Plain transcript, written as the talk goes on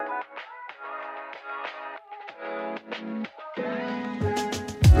What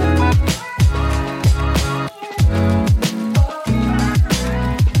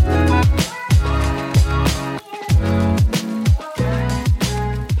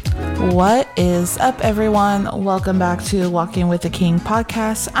is up, everyone? Welcome back to Walking with the King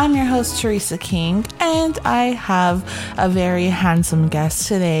podcast. I'm your host, Teresa King, and I have a very handsome guest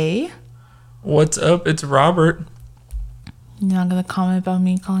today. What's up? It's Robert. You're not going to comment about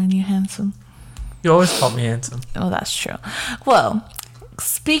me calling you handsome? You always call me handsome. Oh, that's true. Well,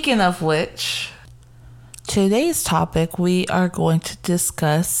 speaking of which, today's topic, we are going to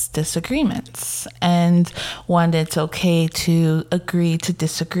discuss disagreements and when it's okay to agree to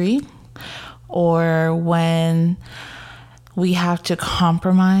disagree, or when we have to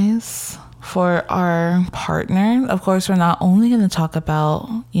compromise for our partner. Of course, we're not only going to talk about,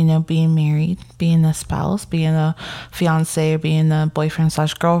 being married, being a spouse, being a fiance, or being a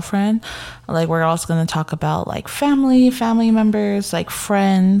boyfriend/girlfriend. Like, we're also going to talk about like family members, like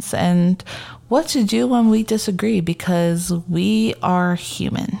friends, and what to do when we disagree, because we are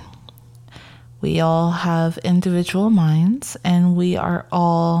human. We all have individual minds, and we are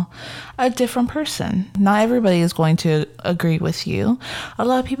all a different person. Not everybody is going to agree with you. A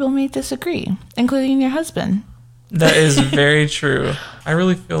lot of people may disagree, including your husband. That is very true. I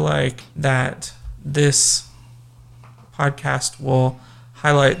really feel like that this podcast will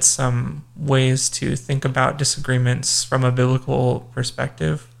highlight some ways to think about disagreements from a biblical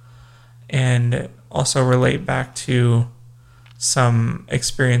perspective, and also relate back to some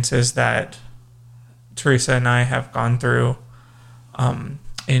experiences that Teresa and I have gone through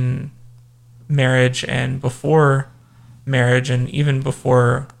in marriage and before marriage, and even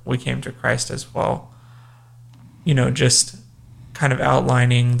before we came to Christ as well. Just kind of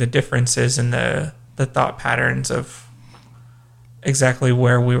outlining the differences in the thought patterns of exactly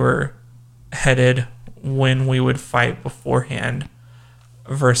where we were headed when we would fight beforehand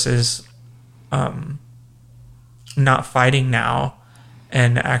versus not fighting now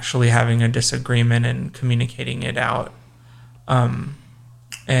and actually having a disagreement and communicating it out.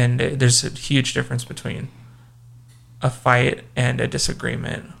 And there's a huge difference between a fight and a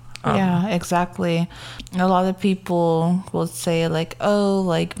disagreement. Yeah, exactly. A lot of people will say like, oh,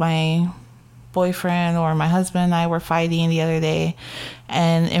 like my boyfriend or my husband and I were fighting the other day,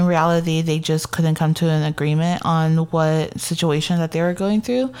 and in reality they just couldn't come to an agreement on what situation that they were going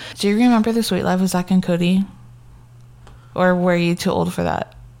through. Do you remember The Sweet Life of Zach and Cody? Or were you too old for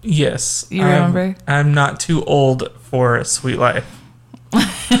that? Yes. You remember? I'm not too old for Sweet Life.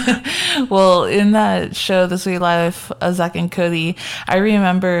 Well, in that show, The Sweet Life of Zach and Cody, I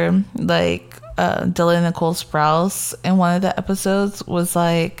remember like Dylan and Cole Sprouse in one of the episodes was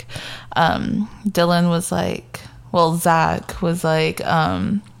like, Dylan was like, well, Zach was like,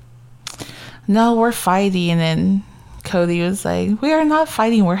 no, we're fighting, and Cody was like, we are not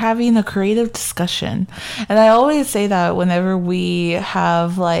fighting, we're having a creative discussion. And I always say that whenever we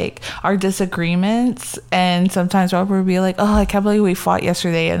have like our disagreements, and sometimes Robert would be like, oh, I can't believe we fought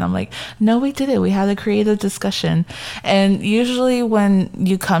yesterday, and I'm like, no, we didn't, we had a creative discussion. And usually when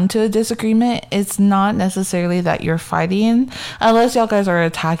you come to a disagreement, it's not necessarily that you're fighting, unless y'all guys are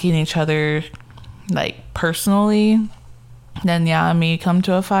attacking each other like personally. Then maybe come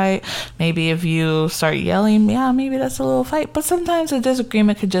to a fight. Maybe if you start yelling, maybe that's a little fight. But sometimes a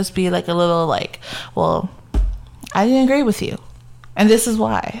disagreement could just be like a little like, well, I didn't agree with you, and this is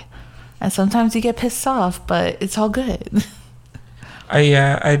why. And sometimes you get pissed off, but it's all good.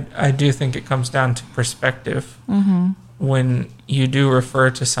 I do think it comes down to perspective. Mm-hmm. When you do refer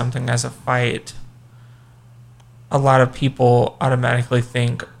to something as a fight, a lot of people automatically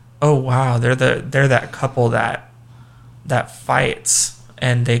think, oh wow, they're that couple that fights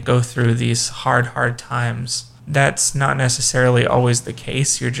and they go through these hard times. That's not necessarily always the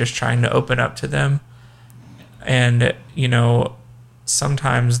case. You're just trying to open up to them. And,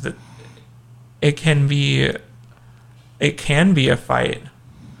 sometimes it can be a fight.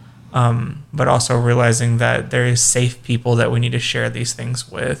 But also realizing that there is safe people that we need to share these things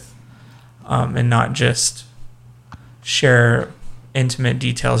with, and not just share intimate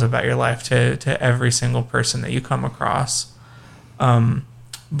details about your life to every single person that you come across.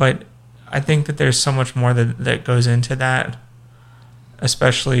 But I think that there's so much more that goes into that,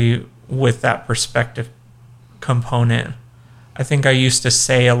 especially with that perspective component. I think I used to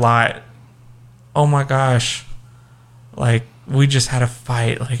say a lot, oh my gosh, like we just had a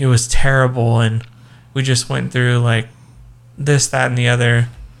fight, like it was terrible, and we just went through like this, that, and the other,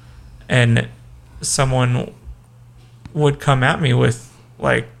 and someone would come at me with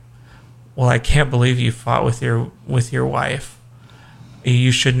like, well, I can't believe you fought with your wife.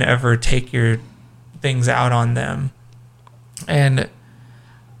 You shouldn't ever take your things out on them. And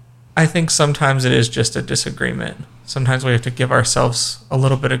I think sometimes it is just a disagreement. Sometimes we have to give ourselves a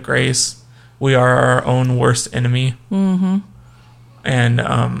little bit of grace. We are our own worst enemy. Mm-hmm.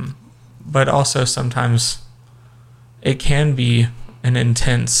 And, but also sometimes it can be an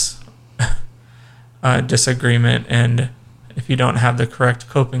intense disagreement. And if you don't have the correct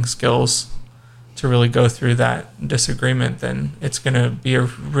coping skills to really go through that disagreement, then it's going to be a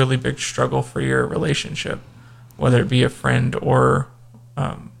really big struggle for your relationship, whether it be a friend or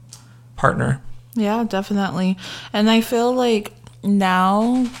partner. Yeah, definitely. And I feel like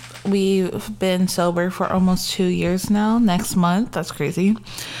now we've been sober for almost 2 years now, next month. That's crazy.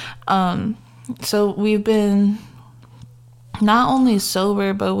 So we've been not only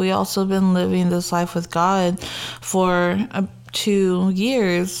sober, but we also been living this life with God for 2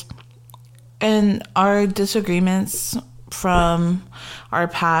 years. And our disagreements from our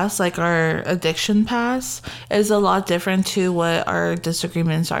past, like our addiction past, is a lot different to what our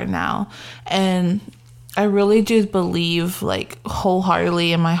disagreements are now. And I really do believe, like,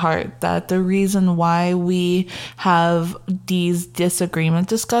 wholeheartedly in my heart, that the reason why we have these disagreement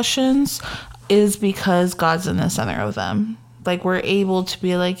discussions is because God's in the center of them. Like, we're able to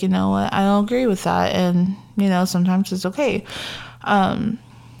be like, you know what, I don't agree with that, and, you know, sometimes it's okay.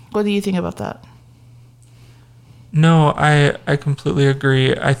 What do you think about that? No, I completely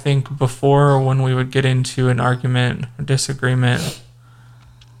agree. I think before, when we would get into an argument or disagreement,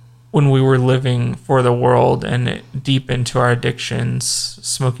 when we were living for the world and deep into our addictions,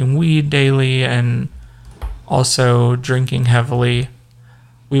 smoking weed daily and also drinking heavily,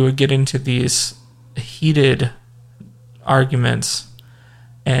 we would get into these heated arguments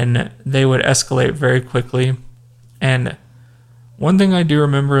and they would escalate very quickly. And one thing I do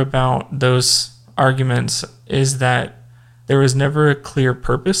remember about those arguments is that there was never a clear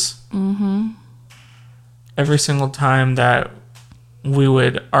purpose. Mm-hmm. Every single time that we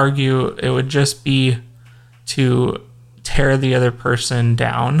would argue, it would just be to tear the other person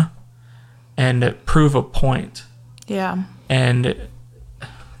down and prove a point. Yeah. And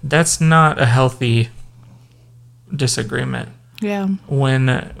that's not a healthy disagreement. Yeah. When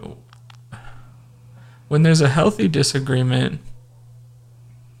there's a healthy disagreement,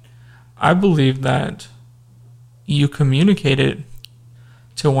 I believe that you communicate it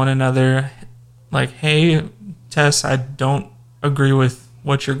to one another, like, hey, Tess, I don't agree with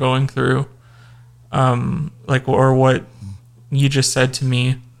what you're going through, or what you just said to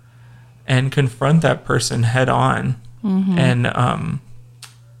me, and confront that person head on. Mm-hmm. And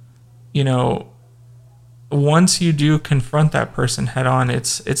once you do confront that person head on,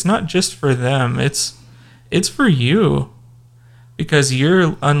 it's not just for them, it's for you, because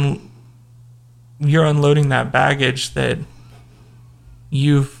you're unloading that baggage that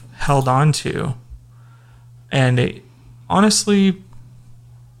you've held on to. And honestly,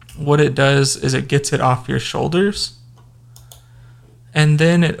 what it does is it gets it off your shoulders, and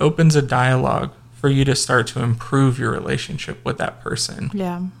then it opens a dialogue for you to start to improve your relationship with that person.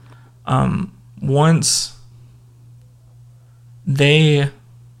 Yeah. Once they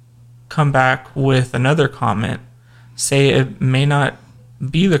come back with another comment, say it may not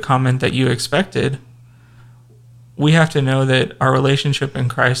be the comment that you expected, we have to know that our relationship in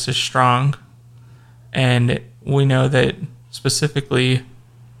Christ is strong, and we know that specifically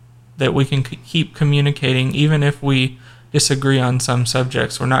that we can keep communicating even if we disagree on some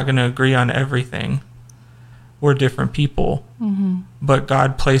subjects. We're not going to agree on everything. We're different people. Mm-hmm. But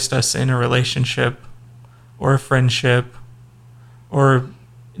God placed us in a relationship or a friendship or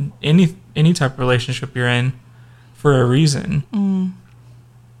any type of relationship you're in for a reason. Mm.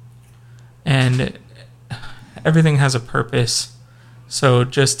 And everything has a purpose. So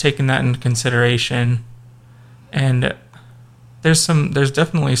just taking that into consideration. And there's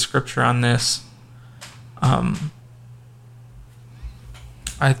definitely scripture on this.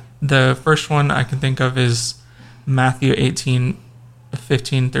 The first one I can think of is Matthew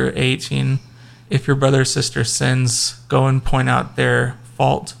 18:15-18. If your brother or sister sins, go and point out their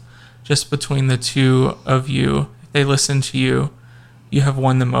fault just between the two of you. If they listen to you, you have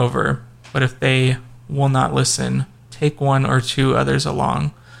won them over. But if they will not listen, take one or two others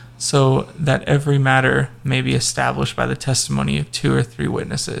along, so that every matter may be established by the testimony of 2 or 3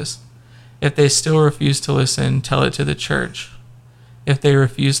 witnesses. If they still refuse to listen, tell it to the church. If they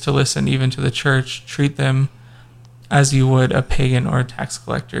refuse to listen even to the church, treat them as you would a pagan or a tax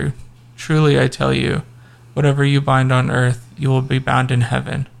collector. Truly, I tell you, whatever you bind on earth, you will be bound in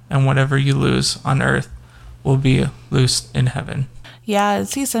heaven, and whatever you loose on earth will be loosed in heaven. Yeah,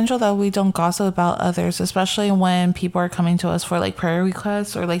 it's essential that we don't gossip about others, especially when people are coming to us for like prayer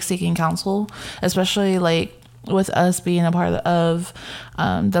requests or like seeking counsel, especially like with us being a part of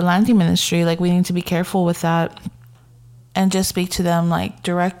the landing ministry, like we need to be careful with that and just speak to them like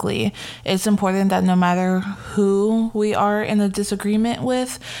directly. It's important that no matter who we are in a disagreement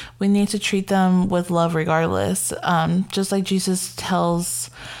with, we need to treat them with love regardless. Just like Jesus tells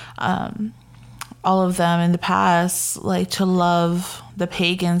all of them in the past, like to love the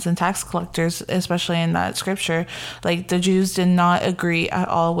pagans and tax collectors, especially in that scripture. Like the Jews did not agree at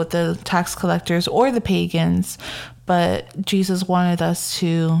all with the tax collectors or the pagans, but Jesus wanted us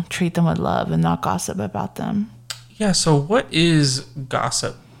to treat them with love and not gossip about them. Yeah, so what is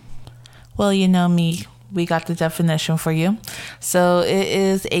gossip? Well, you know me, we got the definition for you. So it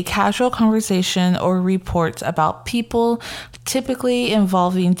is a casual conversation or report about people, typically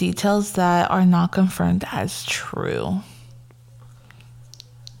involving details that are not confirmed as true.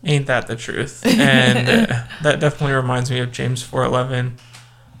 Ain't that the truth? And that definitely reminds me of James 4:11.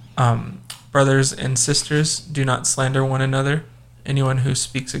 Brothers and sisters, do not slander one another. Anyone who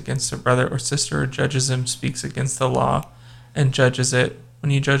speaks against a brother or sister or judges him speaks against the law and judges it. When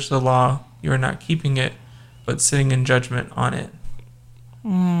you judge the law, you are not keeping it, but sitting in judgment on it.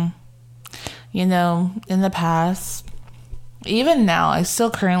 You know, in the past, even now, I still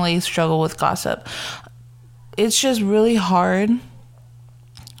currently struggle with gossip. It's just really hard.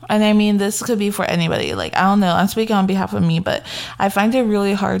 And I mean, this could be for anybody. Like, I don't know. I'm speaking on behalf of me, but I find it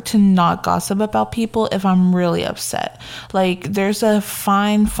really hard to not gossip about people if I'm really upset. Like, there's a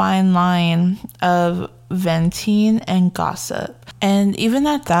fine line of venting and gossip. And even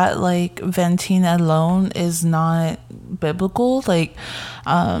at that, like, venting alone is not biblical. Like,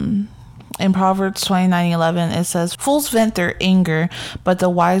 in Proverbs 29:11, it says, "Fools vent their anger, but the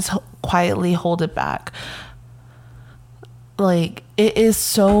wise quietly hold it back." Like, it is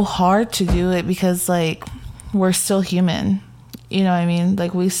so hard to do it because, like, we're still human. You know what I mean?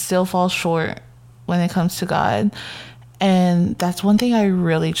 Like, we still fall short when it comes to God. And that's one thing I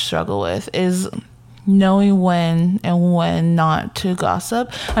really struggle with, is knowing when and when not to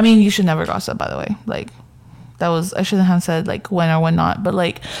gossip. I mean, you should never gossip, by the way. Like, I shouldn't have said, like, when or when not. But,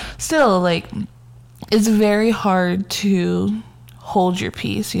 like, still, like, it's very hard to hold your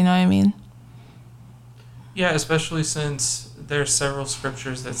peace. You know what I mean? Yeah, especially since there are several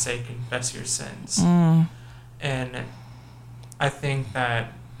scriptures that say confess your sins. And I think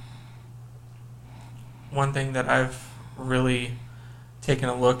that one thing that I've really taken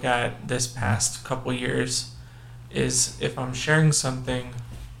a look at this past couple years is if I'm sharing something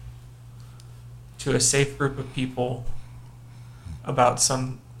to a safe group of people about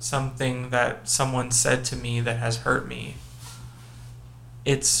something that someone said to me that has hurt me,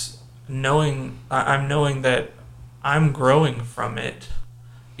 I'm knowing that I'm growing from it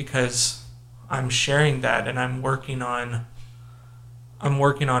because I'm sharing that and I'm working on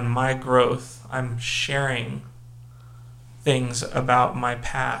my growth. I'm sharing things about my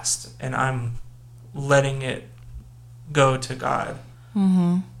past and I'm letting it go to God.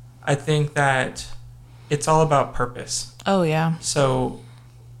 I think that it's all about purpose. Oh, yeah. So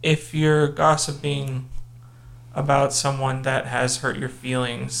if you're gossiping about someone that has hurt your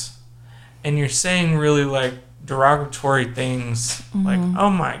feelings and you're saying really like derogatory things, like, oh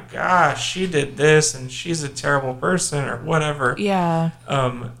my gosh, she did this and she's a terrible person or whatever. Yeah.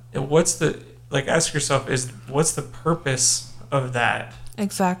 Ask yourself, what's the purpose of that?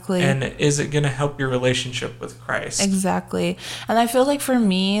 Exactly. And is it going to help your relationship with Christ? Exactly. And I feel like for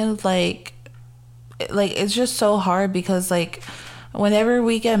me, like it's just so hard because, like, whenever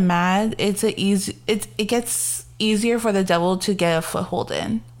we get mad, it gets easier for the devil to get a foothold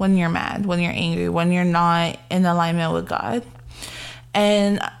in when you're mad, when you're angry, when you're not in alignment with God.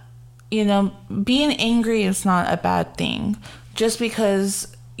 And, you know, being angry is not a bad thing. Just because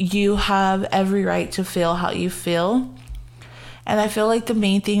you have every right to feel how you feel. And I feel like the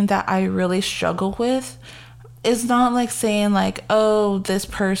main thing that I really struggle with is not like saying like, oh, this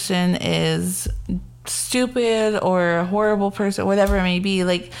person is stupid or a horrible person, whatever it may be.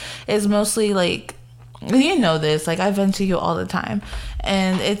 Like, it's mostly like, you know this, like, I vent to you all the time.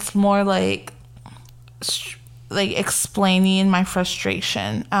 And it's more like explaining my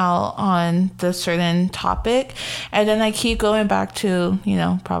frustration out on the certain topic. And then I keep going back to, you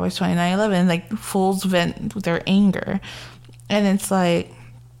know, Proverbs 29:11, like, fools vent their anger. And it's like,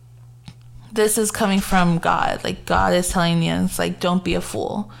 this is coming from God. Like, God is telling you, it's like, don't be a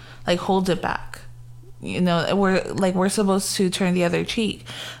fool. Like, hold it back. You know, we're supposed to turn the other cheek.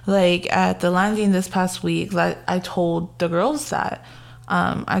 Like, at the landing this past week, I told the girls that.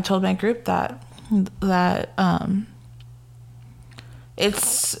 I told my group that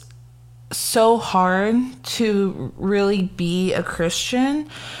it's so hard to really be a Christian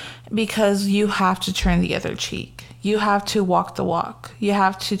because you have to turn the other cheek. You have to walk the walk. You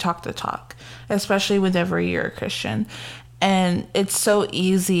have to talk the talk, especially whenever you're a Christian. And it's so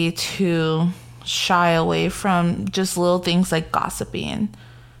easy to shy away from just little things like gossiping.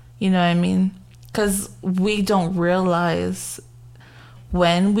 You know what I mean? Because we don't realize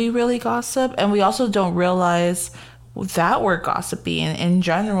when we really gossip, and we also don't realize that we're gossiping in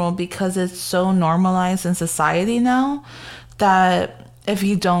general, because it's so normalized in society now that if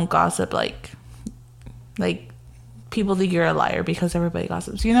you don't gossip, like people think you're a liar because everybody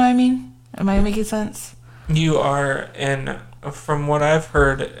gossips. You know what I mean? Am I making sense? You are, and from what I've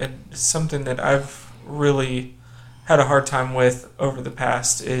heard, it's something that I've really had a hard time with over the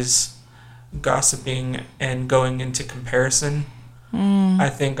past is gossiping and going into comparison. I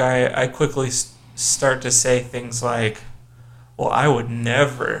think I quickly start to say things like, well, I would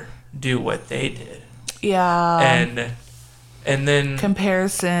never do what they did. Yeah. And then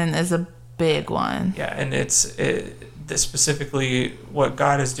comparison is a big one. Yeah, and specifically what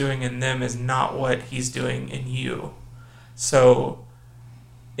God is doing in them is not what he's doing in you. So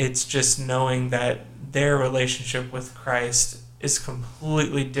it's just knowing that their relationship with Christ is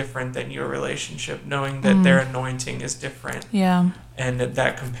completely different than your relationship, knowing that their anointing is different. Yeah. And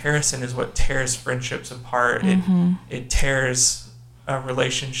that comparison is what tears friendships apart. It tears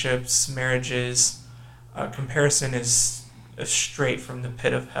relationships, marriages. Comparison is straight from the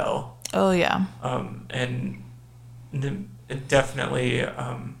pit of hell. Oh, yeah. And it definitely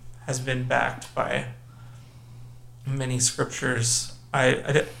has been backed by many scriptures.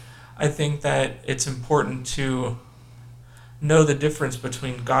 I think that it's important to know the difference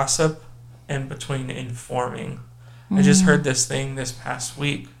between gossip and between informing. I just heard this thing this past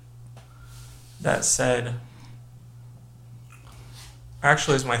week that said,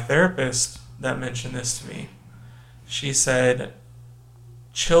 actually, it's my therapist that mentioned this to me. She said,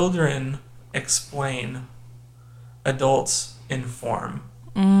 children explain, adults inform.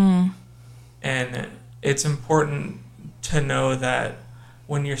 And it's important to know that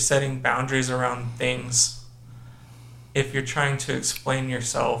when you're setting boundaries around things, if you're trying to explain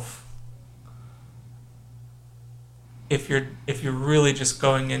yourself, if you're really just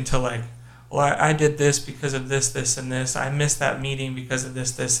going into like, well, I did this because of this, and this. I missed that meeting because of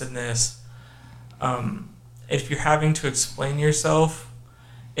this, and this. If you're having to explain yourself,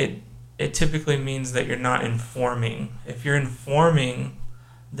 it typically means that you're not informing. If you're informing,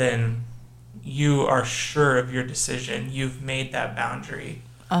 then you are sure of your decision. You've made that boundary.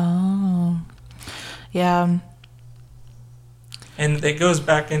 Oh, yeah. And it goes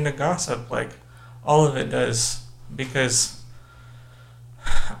back into gossip, like all of it does, because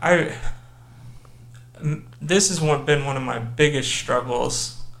this has been one of my biggest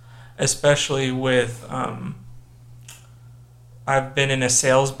struggles, especially with I've been in a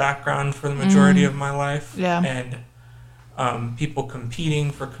sales background for the majority of my life, and people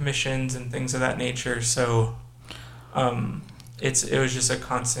competing for commissions and things of that nature. So it was just a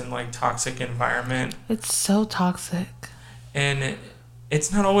constant like toxic environment. It's so toxic. And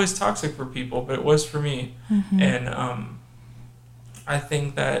it's not always toxic for people, but it was for me. And I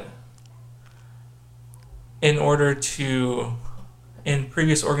think that in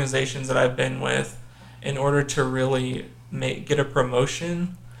previous organizations that I've been with, in order to really get a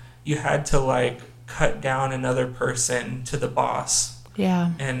promotion, you had to like cut down another person to the boss.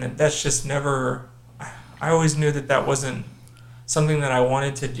 Yeah. And that's just never, I always knew that wasn't something that I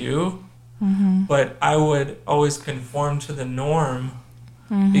wanted to do. But I would always conform to the norm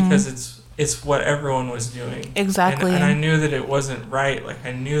because it's what everyone was doing. Exactly. And I knew that it wasn't right. Like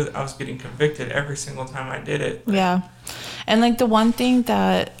I knew that I was getting convicted every single time I did it. Yeah. And like the one thing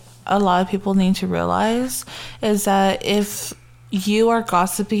that a lot of people need to realize is that if you are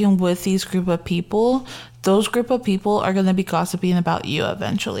gossiping with these group of people, those group of people are going to be gossiping about you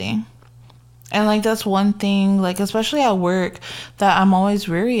eventually. And like that's one thing, like especially at work, that I'm always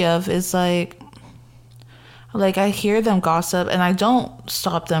weary of is like I hear them gossip and I don't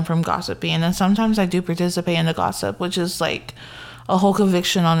stop them from gossiping, and sometimes I do participate in the gossip, which is like a whole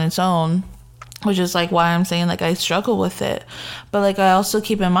conviction on its own, which is like why I'm saying like I struggle with it. But like I also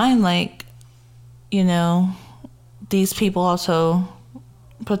keep in mind, like, you know, these people also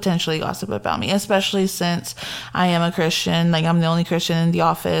potentially gossip about me, especially since I am a Christian. Like I'm the only Christian in the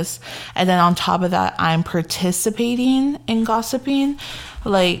office, and then on top of that I'm participating in gossiping.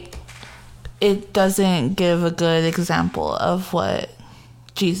 Like it doesn't give a good example of what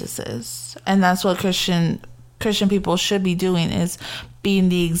Jesus is, and that's what Christian people should be doing, is being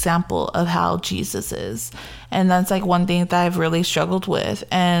the example of how Jesus is. And that's like one thing that I've really struggled with.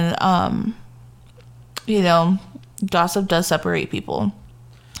 And you know, gossip does separate people.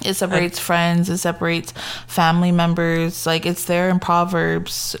 It separates friends. It separates family members. Like, it's there in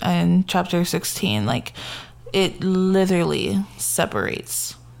Proverbs in chapter 16. Like, it literally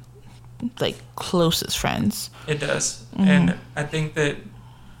separates, like, closest friends. It does. And I think that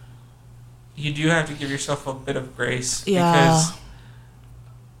you do have to give yourself a bit of grace. Because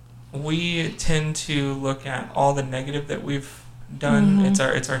we tend to look at all the negative that we've done. It's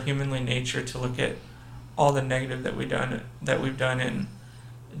our humanly nature to look at all the negative that we've done. And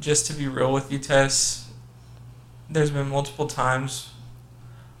just to be real with you, Tess, there's been multiple times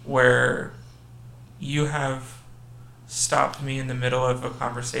where you have stopped me in the middle of a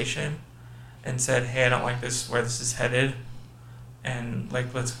conversation and said, hey, I don't like this, where this is headed, and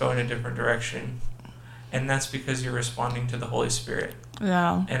like, let's go in a different direction. And that's because you're responding to the Holy Spirit.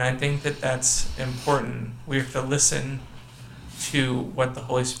 Yeah. And I think that that's important. We have to listen to what the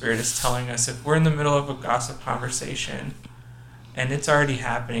Holy Spirit is telling us. If we're in the middle of a gossip conversation and it's already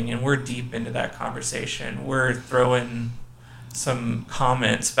happening and we're deep into that conversation, we're throwing some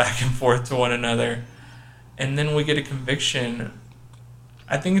comments back and forth to one another, and then we get a conviction,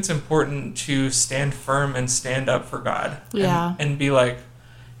 I think it's important to stand firm and stand up for God. Yeah. And be like,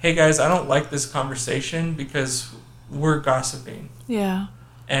 hey guys, I don't like this conversation because we're gossiping. Yeah.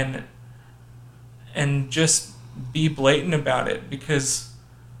 And just be blatant about it, because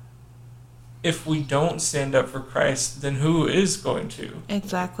if we don't stand up for Christ, then who is going to?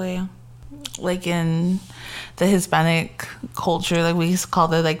 Exactly. Like, in the Hispanic culture, like, we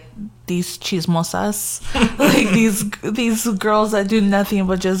call it, like, these chismosas, like these girls that do nothing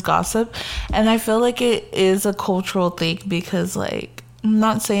but just gossip. And I feel like it is a cultural thing, because, like, I'm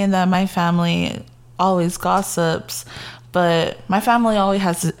not saying that my family always gossips, but my family always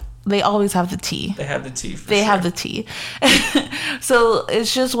have the tea. They have the tea. They have the tea. So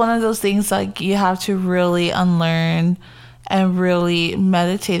it's just one of those things, like, you have to really unlearn and really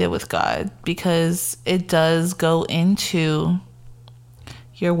meditate it with God, because it does go into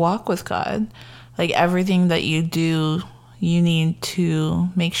your walk with God. Like, everything that you do, you need to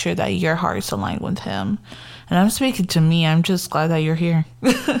make sure that your heart's aligned with Him. And I'm speaking to me. I'm just glad that you're here.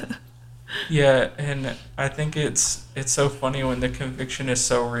 Yeah, and I think it's so funny when the conviction is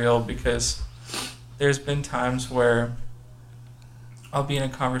so real, because there's been times where I'll be in a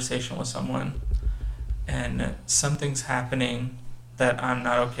conversation with someone and something's happening that I'm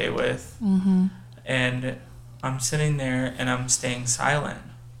not okay with. And I'm sitting there and I'm staying silent.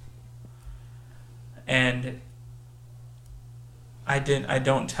 And I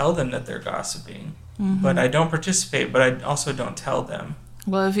don't tell them that they're gossiping, but I don't participate, but I also don't tell them.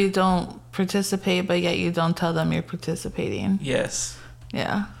 Well, if you don't participate, but yet you don't tell them you're participating. Yes.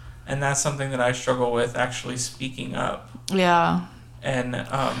 Yeah. And that's something that I struggle with, actually speaking up. Yeah. And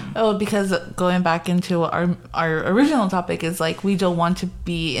because going back into our original topic is, like, we don't want to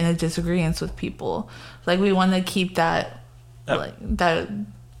be in a disagreement with people. Like, we want to keep that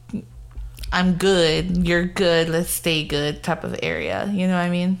I'm good, you're good, let's stay good type of area. You know what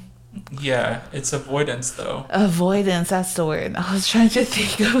I mean? Yeah, it's avoidance, though. Avoidance, that's the word. I was trying to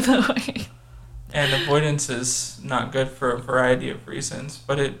think of the word. And avoidance is not good for a variety of reasons,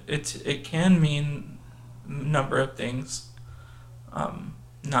 but it can mean a number of things.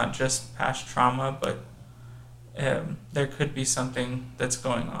 Not just past trauma, but there could be something that's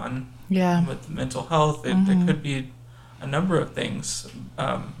going on with mental health. There could be a number of things.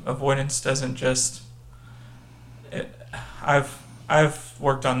 Avoidance doesn't just... I've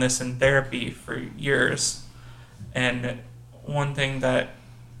worked on this in therapy for years, and one thing that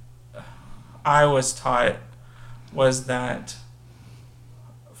I was taught was that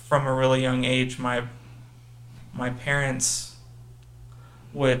from a really young age, my parents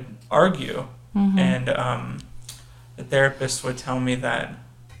would argue, and the therapist would tell me that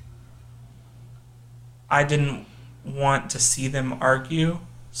I didn't want to see them argue,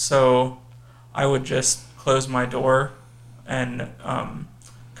 so I would just close my door and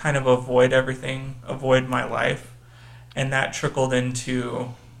kind of avoid everything, avoid my life. And that trickled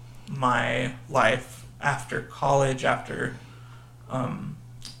into my life after college, after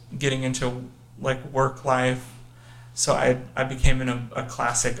getting into, like, work life. So I became a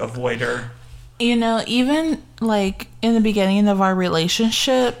classic avoider. You know, even, like, in the beginning of our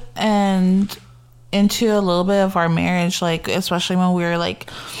relationship and into a little bit of our marriage, like, especially when we were, like,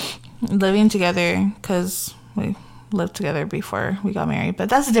 living together, because we lived together before we got married, but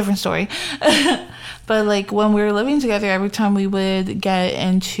that's a different story. But, like, when we were living together, every time we would get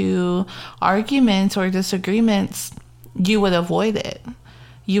into arguments or disagreements, you would avoid it.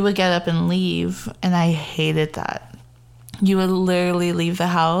 You would get up and leave, and I hated that. You would literally leave the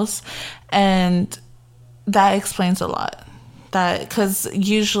house, and that explains a lot, That, because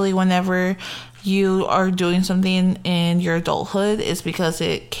usually whenever you are doing something in your adulthood, it's because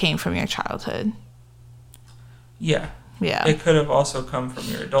it came from your childhood. Yeah. Yeah. It could have also come from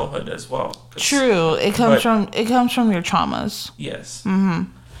your adulthood as well. True. It comes from your traumas. Yes. Mm-hmm.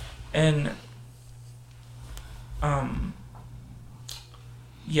 And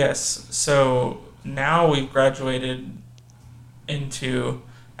yes, so now we've graduated into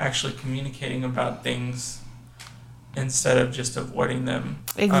actually communicating about things instead of just avoiding them.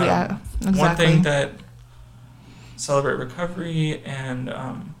 Exactly. One thing that Celebrate Recovery and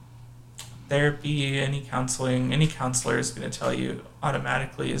therapy, any counselor is going to tell you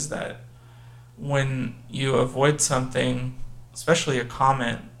automatically is that when you avoid something, especially a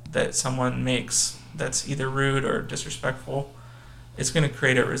comment that someone makes that's either rude or disrespectful, it's going to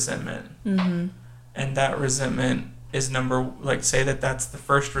create a resentment. Mm-hmm. And that resentment is say that's the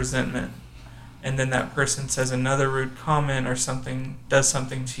first resentment. And then that person says another rude comment or does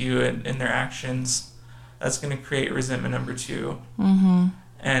something to you in their actions, that's going to create resentment number 2. Mm-hmm.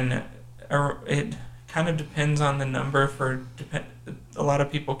 And it kind of depends on the number. A lot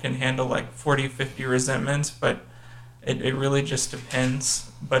of people can handle like 40, 50 resentments, but it really just depends.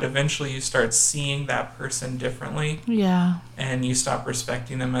 But eventually you start seeing that person differently. Yeah. And you stop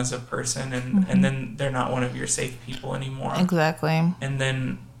respecting them as a person, and then they're not one of your safe people anymore. Exactly. And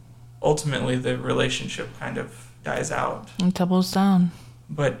then ultimately the relationship kind of dies out. It doubles down.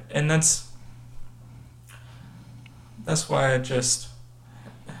 And that's why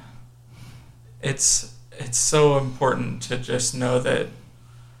it's so important to just know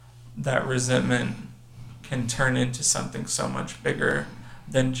that resentment can turn into something so much bigger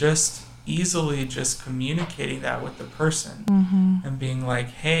than just easily just communicating that with the person. Mm-hmm. And being like,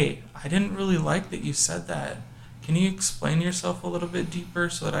 hey, I didn't really like that you said that. Can you explain yourself a little bit deeper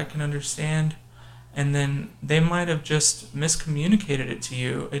so that I can understand? And then they might have just miscommunicated it to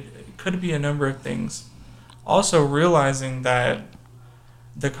you. It could be a number of things. Also realizing that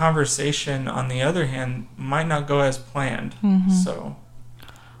the conversation, on the other hand, might not go as planned. Mm-hmm. So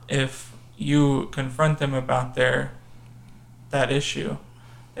if you confront them about that issue,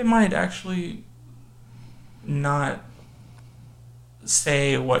 they might actually not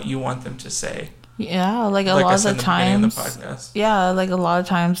say what you want them to say. Yeah, like a lot of the times. Yeah, like a lot of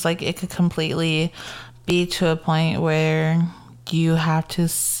times, like it could completely be to a point where you have to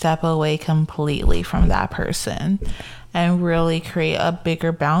step away completely from that person and really create a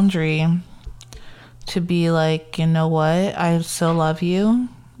bigger boundary to be like, you know what, I still love you.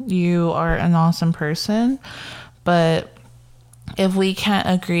 You are an awesome person, but if we can't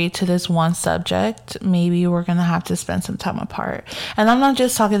agree to this one subject, maybe we're going to have to spend some time apart. And I'm not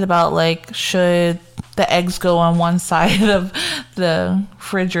just talking about like, should the eggs go on one side of the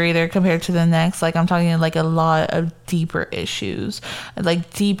refrigerator compared to the next? Like, I'm talking like a lot of deeper issues,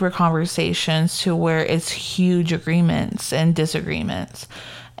 like deeper conversations to where it's huge agreements and disagreements.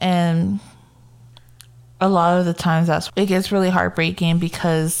 And a lot of the times it gets really heartbreaking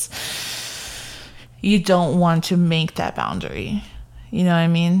because you don't want to make that boundary. You know what I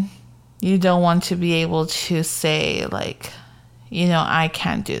mean? You don't want to be able to say like, you know, I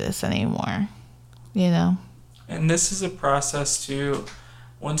can't do this anymore, you know? And this is a process too.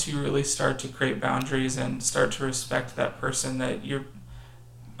 Once you really start to create boundaries and start to respect that person that you're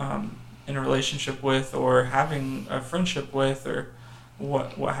in a relationship with or having a friendship with or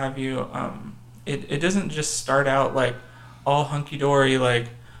what have you, it doesn't just start out like all hunky-dory, like,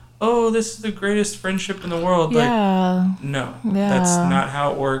 oh, this is the greatest friendship in the world. Yeah. Like, no, that's not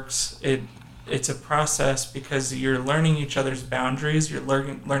how it works. It's a process because you're learning each other's boundaries. You're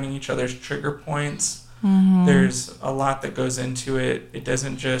learning each other's trigger points. Mm-hmm. There's a lot that goes into it. It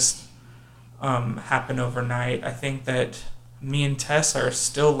doesn't just happen overnight. I think that me and Tess are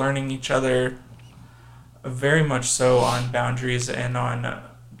still learning each other very much so on boundaries and on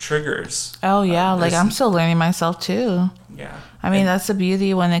triggers. Oh, yeah. Like, I'm still learning myself, too. Yeah. I mean, that's the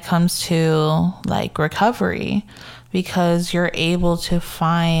beauty when it comes to, like, recovery, because you're able to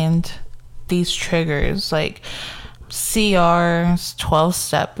find these triggers. Like, CR's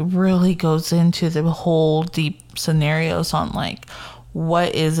 12-step really goes into the whole deep scenarios on, like,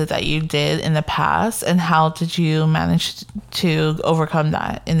 what is it that you did in the past and how did you manage to overcome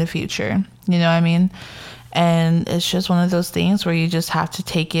that in the future? You know what I mean? And it's just one of those things where you just have to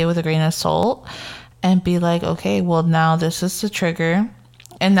take it with a grain of salt and be like, okay, well, now this is the trigger.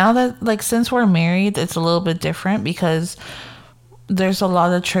 And now that, like, since we're married, it's a little bit different because there's a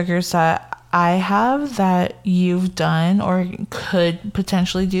lot of triggers that I have that you've done or could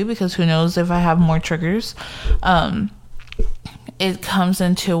potentially do, because who knows if I have more triggers. It comes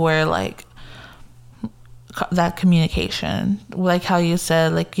into where, like, that communication, like how you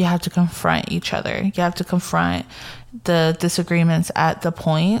said, like you have to confront each other. You have to confront the disagreements at the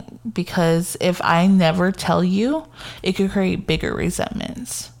point, because if I never tell you, it could create bigger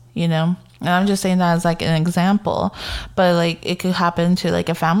resentments, you know? And I'm just saying that as like an example, but like it could happen to like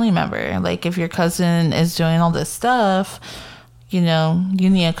a family member. Like if your cousin is doing all this stuff, you know, you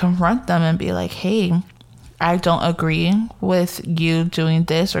need to confront them and be like, hey, I don't agree with you doing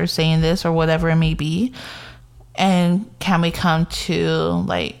this or saying this or whatever it may be. And can we come to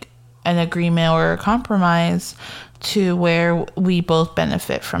like an agreement or a compromise to where we both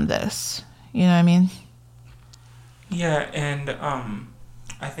benefit from this? You know what I mean? Yeah, and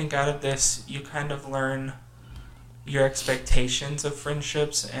I think out of this, you kind of learn your expectations of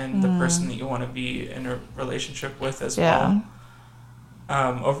friendships and the person that you want to be in a relationship with as well.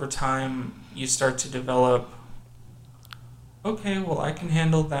 Over time, you start to develop, okay, well, I can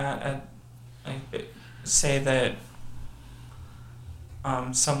handle that. I say that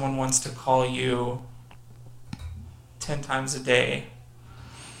someone wants to call you 10 times a day,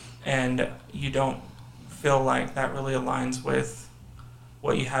 and you don't feel like that really aligns with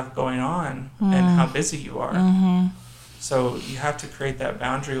what you have going on and how busy you are. So you have to create that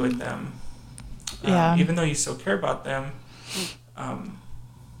boundary with them. Even though you still care about them,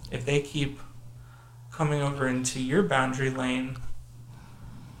 if they keep coming over into your boundary lane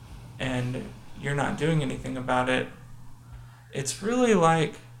and you're not doing anything about it, it's really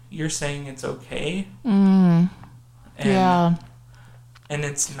like you're saying it's okay. And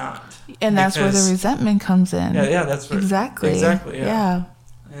it's not. And that's where the resentment comes in. Yeah, that's right. Exactly. Yeah.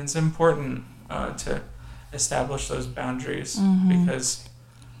 And it's important to establish those boundaries because,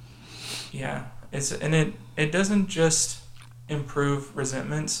 it doesn't just improve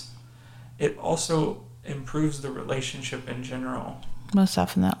resentments, it also improves the relationship in general. Most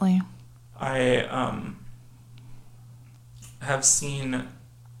definitely. I have seen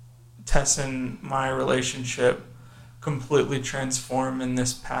Tess and my relationship completely transform in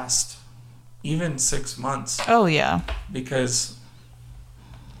this past even 6 months. Oh, yeah. Because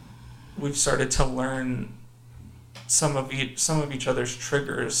we've started to learn some of each other's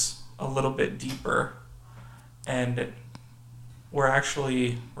triggers a little bit deeper, and we're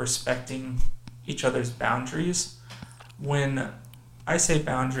actually respecting each other's boundaries. When I say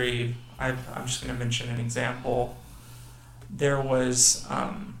boundary, I'm just going to mention an example. There was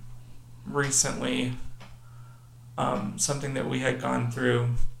recently something that we had gone through,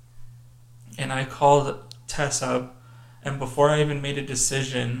 and I called Tess up, and before I even made a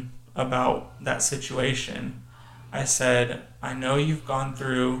decision about that situation, I said, I know you've gone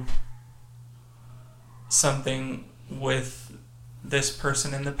through something with this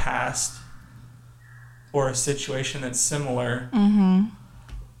person in the past, or a situation that's similar.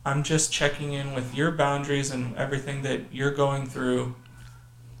 I'm just checking in with your boundaries and everything that you're going through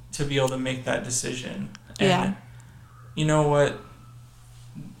to be able to make that decision. And you know what?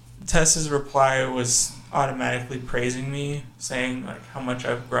 Tess's reply was automatically praising me, saying like how much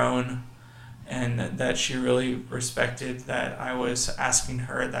I've grown, and that she really respected that I was asking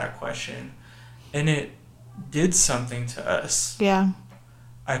her that question. And it did something to us. Yeah.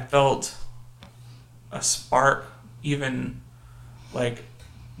 I felt a spark even like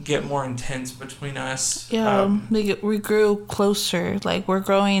get more intense between us. Yeah, we grew closer. Like we're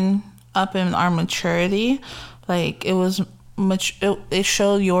growing up in our maturity. Like it was it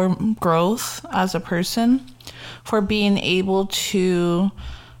showed your growth as a person for being able to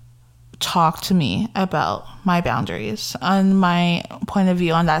talk to me about my boundaries and my point of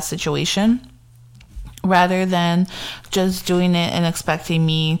view on that situation, rather than just doing it and expecting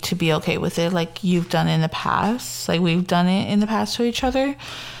me to be okay with it like you've done in the past. Like we've done it in the past to each other.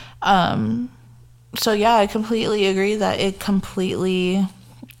 So yeah, I completely agree that it completely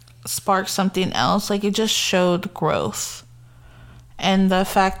sparked something else. Like it just showed growth. And the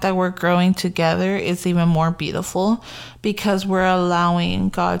fact that we're growing together is even more beautiful because we're allowing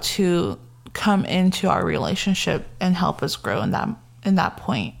God to come into our relationship and help us grow in that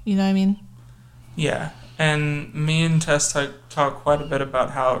point. You know what I mean? Yeah. And me and Tess talk quite a bit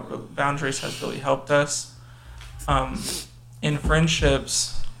about how boundaries has really helped us. In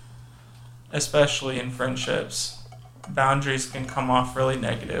friendships, especially in friendships, boundaries can come off really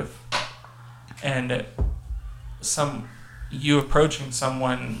negative. And you approaching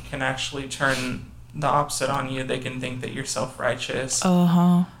someone can actually turn the opposite on you. They can think that you're self-righteous.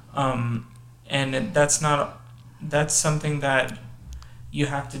 And that's something that you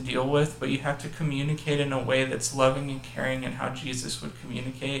have to deal with, but you have to communicate in a way that's loving and caring and how Jesus would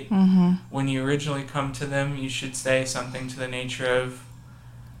communicate. When you originally come to them, you should say something to the nature of,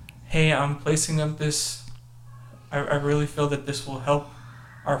 hey, I'm placing up this I really feel that this will help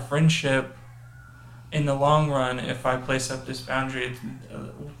our friendship in the long run if I place up this boundary.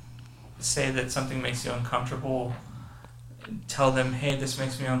 Say that something makes you uncomfortable, tell them, hey, this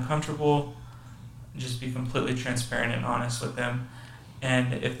makes me uncomfortable. Just be completely transparent and honest with them.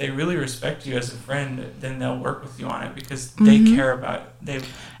 And if they really respect you as a friend, then they'll work with you on it because they care about they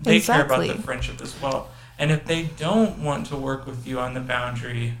care about the friendship as well. And if they don't want to work with you on the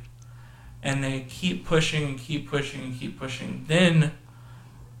boundary and they keep pushing and keep pushing and keep pushing, then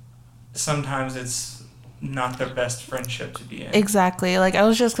sometimes it's not the best friendship to be in. Exactly. Like, I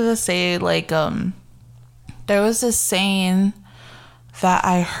was just gonna say, like, there was this saying that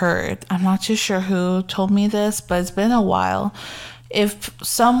I heard. I'm not too sure who told me this, but it's been a while. If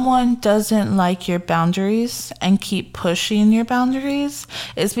someone doesn't like your boundaries and keep pushing your boundaries,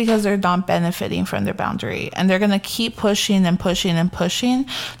 it's because they're not benefiting from their boundary. And they're going to keep pushing and pushing and pushing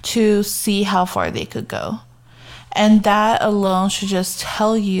to see how far they could go. And that alone should just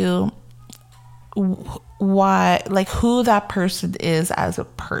tell you why, like, who that person is as a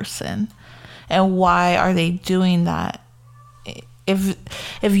person and why are they doing that. If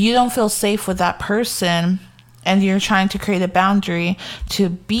you don't feel safe with that person and you're trying to create a boundary to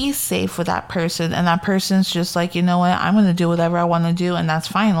be safe with that person, and that person's just like, you know what, I'm going to do whatever I want to do, and that's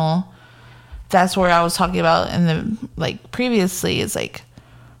final. That's where I was talking about in the, like, previously, is like,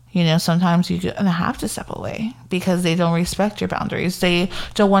 you know, sometimes you're going to have to step away because they don't respect your boundaries. They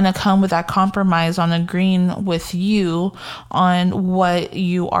don't want to come with that compromise on agreeing with you on what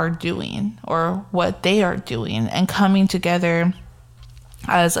you are doing or what they are doing, and coming together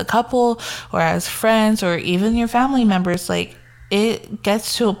as a couple or as friends or even your family members. Like, it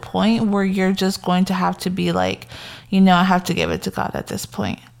gets to a point where you're just going to have to be like, you know, I have to give it to God at this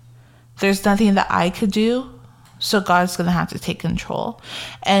point. There's nothing that I could do, so God's going to have to take control.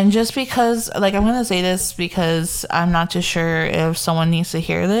 And just because, like, I'm going to say this because I'm not too sure if someone needs to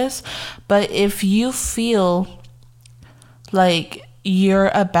hear this, but if you feel like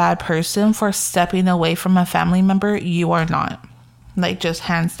you're a bad person for stepping away from a family member, you are not. Like, just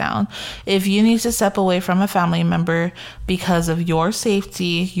hands down. If you need to step away from a family member because of your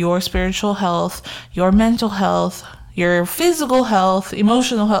safety, your spiritual health, your mental health, your physical health,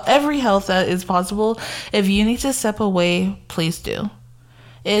 emotional health, every health that is possible, if you need to step away, please do.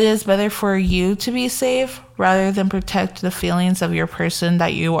 It is better for you to be safe rather than protect the feelings of your person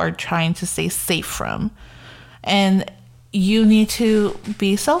that you are trying to stay safe from. And you need to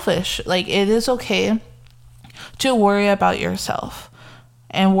be selfish. Like, it is okay to worry about yourself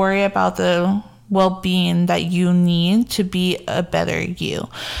and worry about the well-being that you need to be a better you.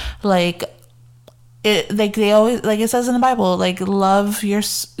 Like, it, like they always, like it says in the Bible, like, love your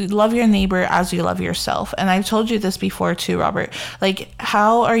neighbor as you love yourself. And I've told you this before too, Robert. Like,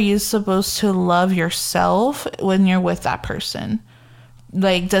 how are you supposed to love yourself when you're with that person?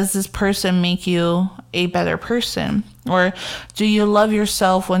 Like, does this person make you a better person? Or do you love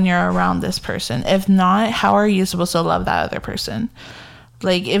yourself when you're around this person? If not, how are you supposed to love that other person?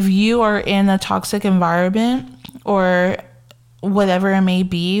 Like, if you are in a toxic environment or whatever it may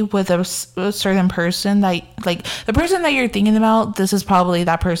be with a certain person, that, like, the person that you're thinking about, this is probably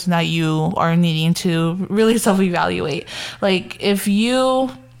that person that you are needing to really self-evaluate. Like, if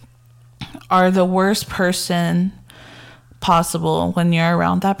you are the worst person possible when you're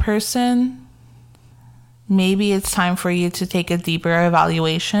around that person, maybe it's time for you to take a deeper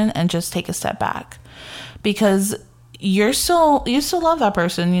evaluation and just take a step back, because you still love that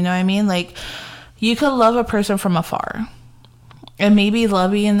person. You know what I mean? Like, you could love a person from afar, and maybe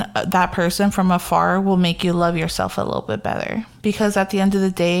loving that person from afar will make you love yourself a little bit better, because at the end of the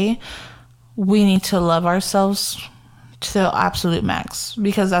day, we need to love ourselves to the absolute max,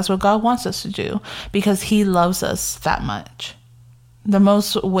 because that's what God wants us to do, because he loves us that much. The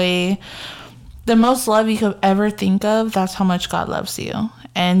most love you could ever think of, that's how much God loves you.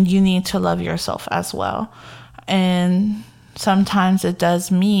 And you need to love yourself as well. And sometimes it does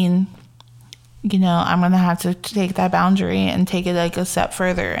mean, you know, I'm going to have to take that boundary and take it like a step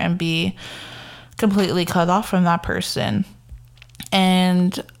further and be completely cut off from that person.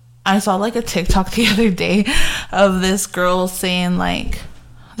 And I saw like a TikTok the other day of this girl saying, like,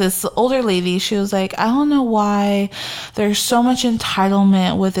 this older lady, she was like, I don't know why there's so much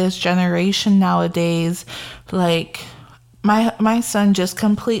entitlement with this generation nowadays. Like, my son just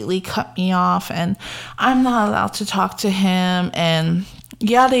completely cut me off and I'm not allowed to talk to him, and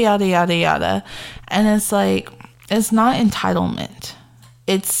yada, yada, yada, yada. And it's like, it's not entitlement.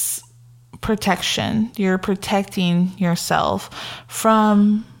 It's protection. You're protecting yourself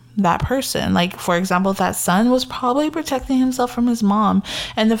from that person. Like, for example, that son was probably protecting himself from his mom.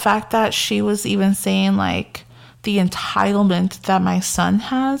 And the fact that she was even saying, like, the entitlement that my son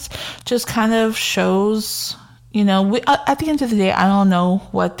has just kind of shows, you know, at the end of the day, I don't know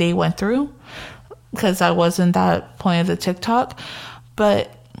what they went through because I wasn't that point of the TikTok,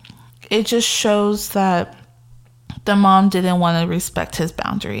 but it just shows that the mom didn't want to respect his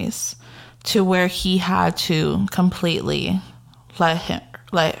boundaries to where he had to completely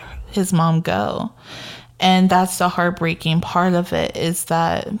let his mom go. And that's the heartbreaking part of it, is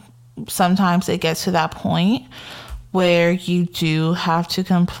that sometimes it gets to that point where you do have to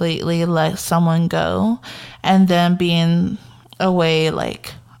completely let someone go, and then being away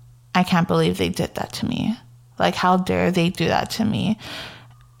like, I can't believe they did that to me. Like, how dare they do that to me?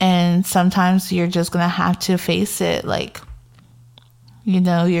 And sometimes you're just gonna have to face it. Like, you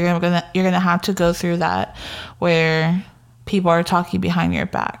know, you're gonna have to go through that where people are talking behind your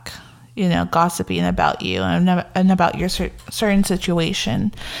back, you know, gossiping about you and about your certain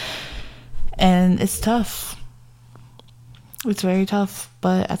situation. And it's tough. It's very tough.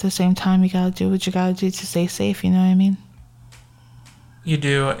 But at the same time, you gotta do what you gotta do to stay safe. You know what I mean? You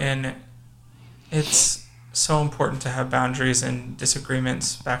do. And it's so important to have boundaries and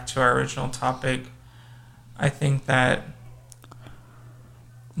disagreements. Back to our original topic, I think that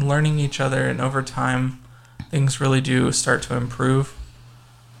learning each other, and over time, things really do start to improve.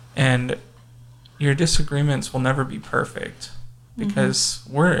 And your disagreements will never be perfect because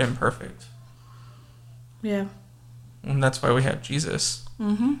we're imperfect. Yeah. And that's why we have Jesus.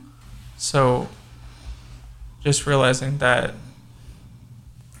 Mm-hmm. So just realizing that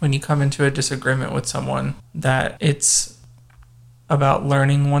when you come into a disagreement with someone, that it's about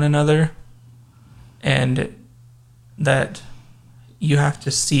learning one another, and that you have to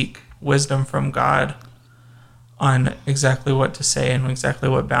seek wisdom from God on exactly what to say and exactly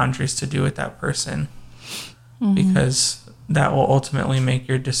what boundaries to do with that person. Because that will ultimately make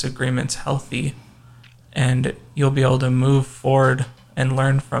your disagreements healthy, and you'll be able to move forward and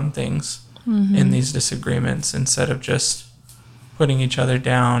learn from things in these disagreements, instead of just putting each other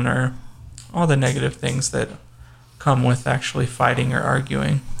down or all the negative things that come with actually fighting or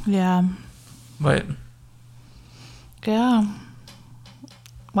arguing. Yeah. But yeah.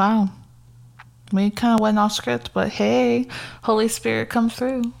 Wow. We kind of went off script, but hey, Holy Spirit, come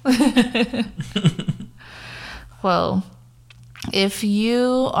through. Well, if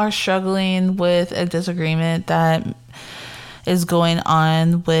you are struggling with a disagreement that is going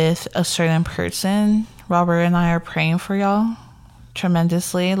on with a certain person, Robert and I are praying for y'all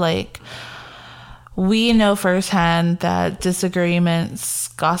tremendously. Like, we know firsthand that disagreements,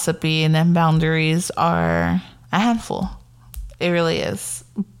 gossiping, and boundaries are a handful. It really is.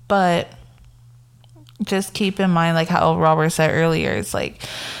 But just keep in mind, like how Robert said earlier, it's like,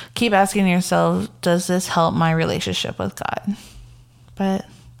 keep asking yourself, does this help my relationship with God? But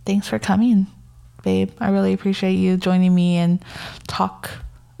thanks for coming, babe. I really appreciate you joining me and talk.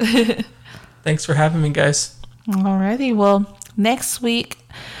 thanks for having me, guys. Alrighty. Well, next week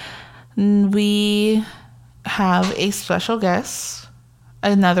we have a special guest.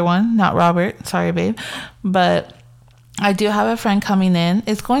 Another one, not Robert. Sorry, babe. But I do have a friend coming in.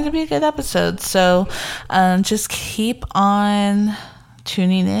 It's going to be a good episode. So just keep on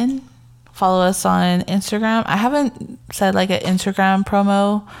tuning in. Follow us on Instagram. I haven't said like an Instagram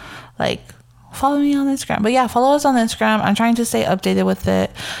promo, like follow me on Instagram. But yeah, follow us on Instagram. I'm trying to stay updated with it.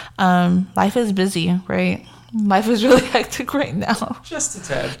 Life is busy, right? Life is really hectic right now. Just a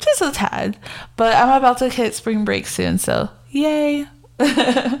tad. Just a tad. But I'm about to hit spring break soon, so yay.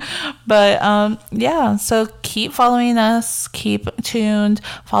 But yeah, so keep following us, keep tuned,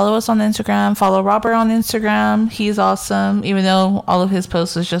 follow us on Instagram, follow Robert on Instagram. He's awesome, even though all of his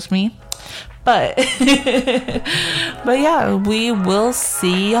posts is just me. But but yeah, we will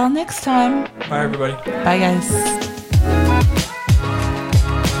see y'all next time. Bye, everybody. Bye, guys.